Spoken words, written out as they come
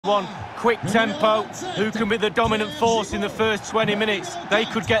One quick tempo, who can be the dominant force in the first 20 minutes? They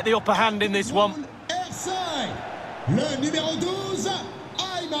could get the upper hand in this one.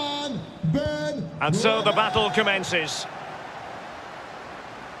 And so the battle commences.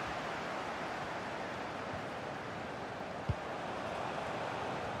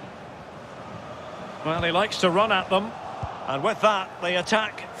 Well, he likes to run at them, and with that, the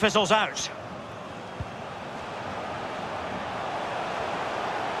attack fizzles out.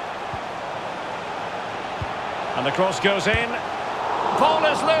 And the cross goes in. Ball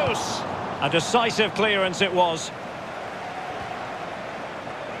is loose. A decisive clearance it was.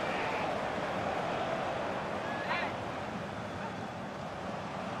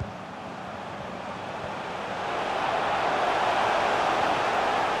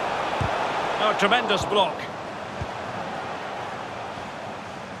 Oh, tremendous block.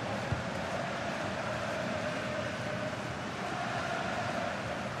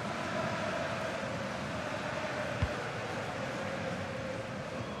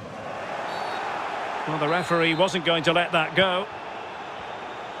 Well, the referee wasn't going to let that go.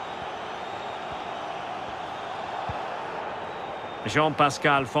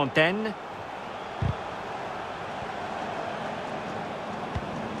 Jean-Pascal Fontaine.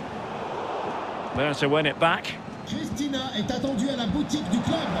 There to win it back. Christina est attendue à la boutique du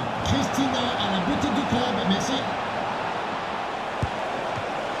club. Christina à la boutique du club, merci.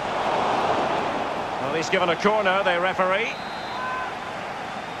 Well, he's given a corner, the referee.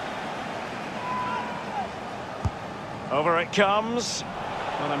 Over it comes.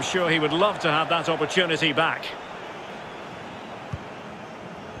 Well, I'm sure he would love to have that opportunity back.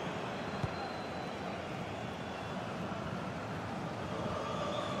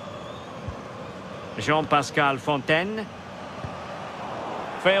 Jean-Pascal Fontaine.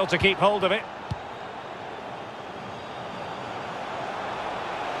 Failed to keep hold of it.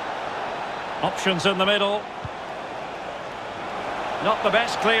 Options in the middle. Not the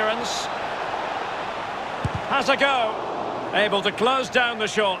best clearance. Has a go. Able to close down the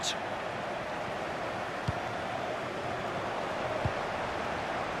shot.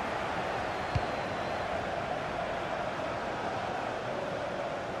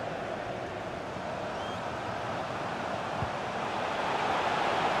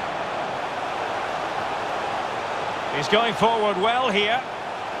 He's going forward well here.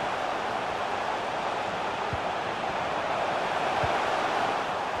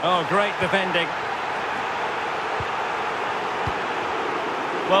 Oh, great defending.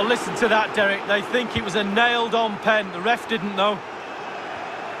 Well, listen to that, Derek. They think it was a nailed-on pen. The ref didn't know.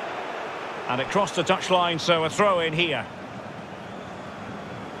 And it crossed the touchline, so a throw in here.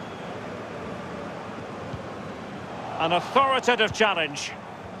 An authoritative challenge.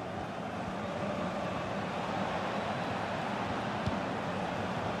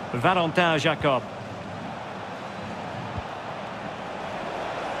 Valentin Jacob.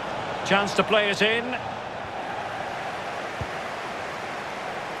 Chance to play it in.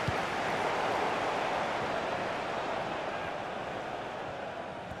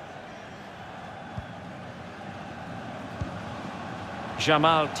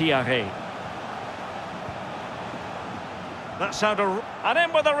 Jamal Tiare. That's how to... And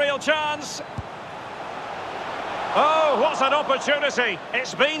in with a real chance. Oh, what an opportunity.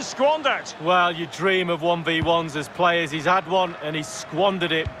 It's been squandered. Well, you dream of 1v1s as players. He's had one and he's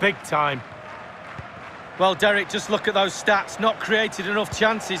squandered it big time. Well, Derek, just look at those stats. Not created enough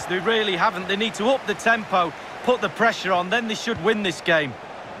chances. They really haven't. They need to up the tempo, put the pressure on, then they should win this game.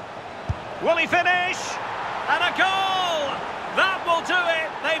 Will he finish? And a goal! That will do it.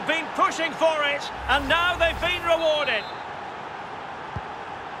 They've been pushing for it, and now they've been rewarded.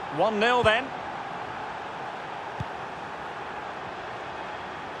 1-0 then.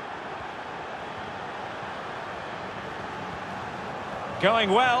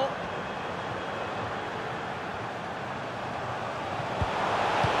 Going well.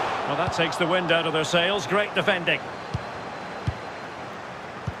 Well, that takes the wind out of their sails. Great defending.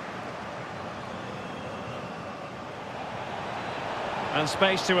 And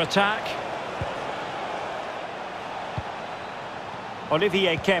space to attack.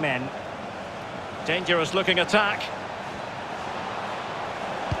 Olivier Kemen. Dangerous looking attack.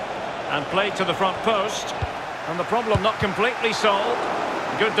 And played to the front post. And the problem not completely solved.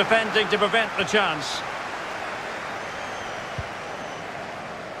 Good defending to prevent the chance.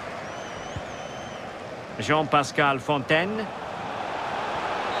 Jean-Pascal Fontaine.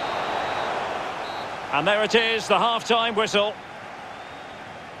 And there it is, the half-time whistle.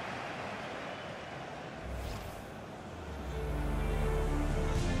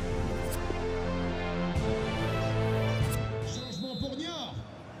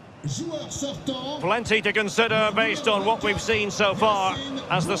 Joueur sortant. Plenty to consider based on what we've seen so far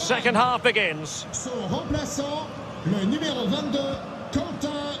as the second half begins. Son remplaçant, le numéro 22,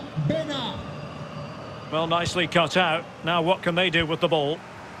 Quentin Benat. Well, nicely cut out. Now what can they do with the ball?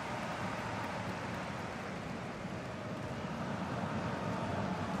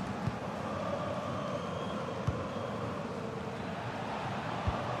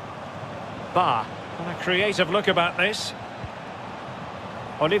 Bah, and a creative look about this.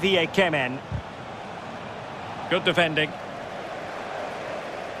 Olivier Kemen. Good defending.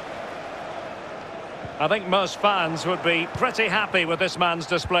 I think most fans would be pretty happy with this man's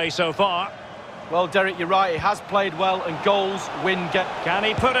display so far. Well, Derek, you're right. He has played well, and goals win get. Can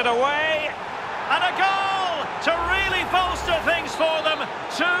he put it away? And a goal to really bolster things for them.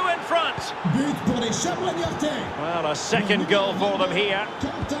 2 in front. But pour les Chamois Niortais. Well, a second goal for them here.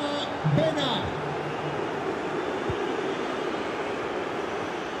 Quentin Benat.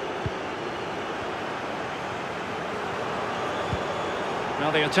 Now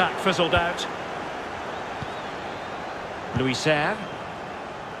the attack fizzled out. Louis Serre.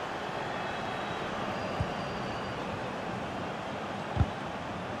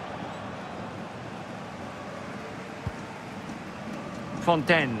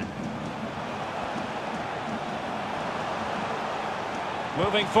 Fontaine.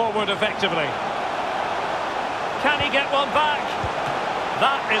 Moving forward effectively. Can he get one back?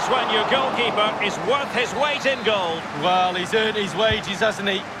 That is when your goalkeeper is worth his weight in gold. Well, he's earned his wages, hasn't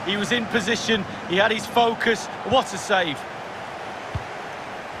he? He was in position, he had his focus. What a save.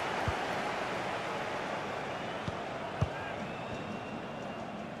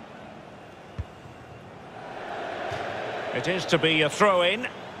 It is to be a throw-in.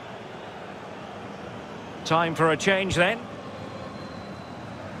 Time for a change then.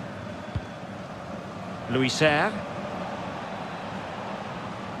 Louis Serre.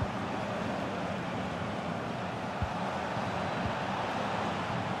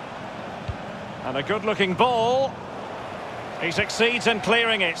 And a good-looking ball. He succeeds in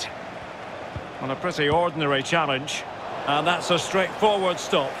clearing it. On a pretty ordinary challenge. And that's a straightforward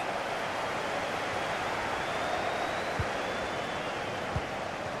stop.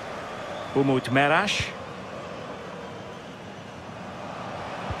 Umut Merash.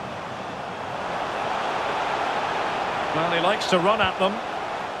 Well, he likes to run at them.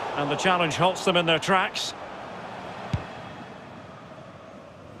 And the challenge halts them in their tracks.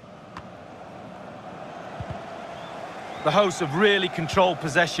 The hosts have really controlled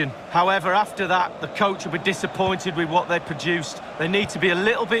possession. However, after that, the coach will be disappointed with what they produced. They need to be a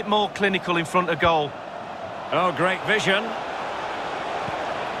little bit more clinical in front of goal. Oh, great vision.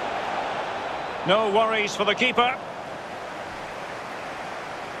 No worries for the keeper.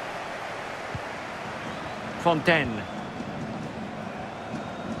 Fontaine.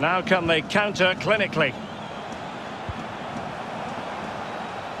 Now can they counter clinically?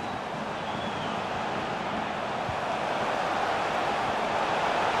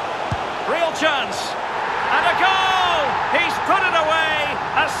 Real chance. And a goal! He's put it away.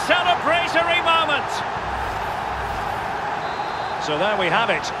 A celebratory moment. So there we have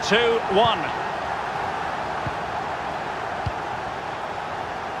it. 2-1.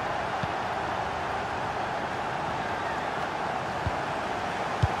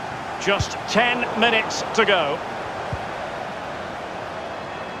 Just 10 minutes to go.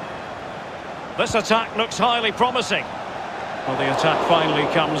 This attack looks highly promising. Well, the attack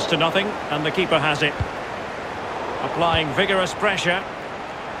finally comes to nothing, and the keeper has it. Applying vigorous pressure.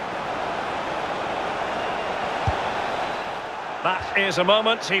 That is a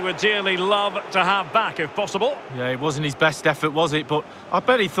moment he would dearly love to have back, if possible. Yeah, it wasn't his best effort, was it? But I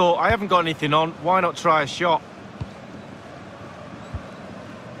bet he thought, I haven't got anything on, why not try a shot?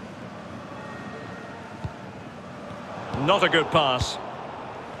 Not a good pass.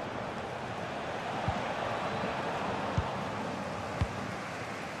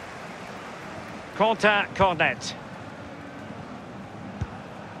 Quentin Cornet.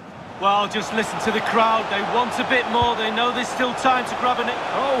 Well, just listen to the crowd. They want a bit more. They know there's still time to grab it.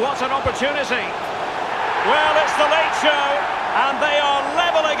 Oh, what an opportunity. Well, it's the late show, and they are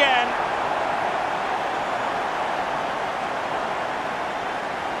level again.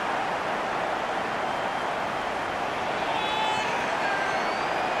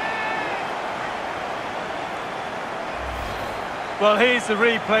 Well, here's the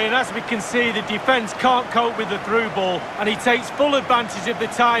replay, and as we can see, the defence can't cope with the through ball, and he takes full advantage of the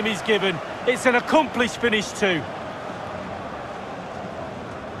time he's given. It's an accomplished finish too.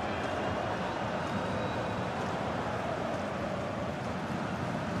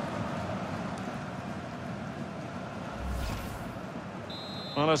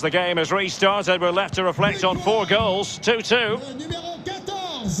 Well, Well, as the game has restarted, we're left to reflect on 4 goals, 2-2. Le numéro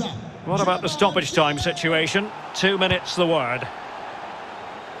 14. What about the stoppage time situation? 2 minutes the word.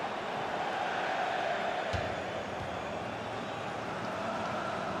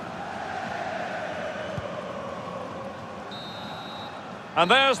 And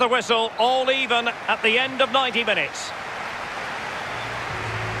there's the whistle, all even at the end of 90 minutes.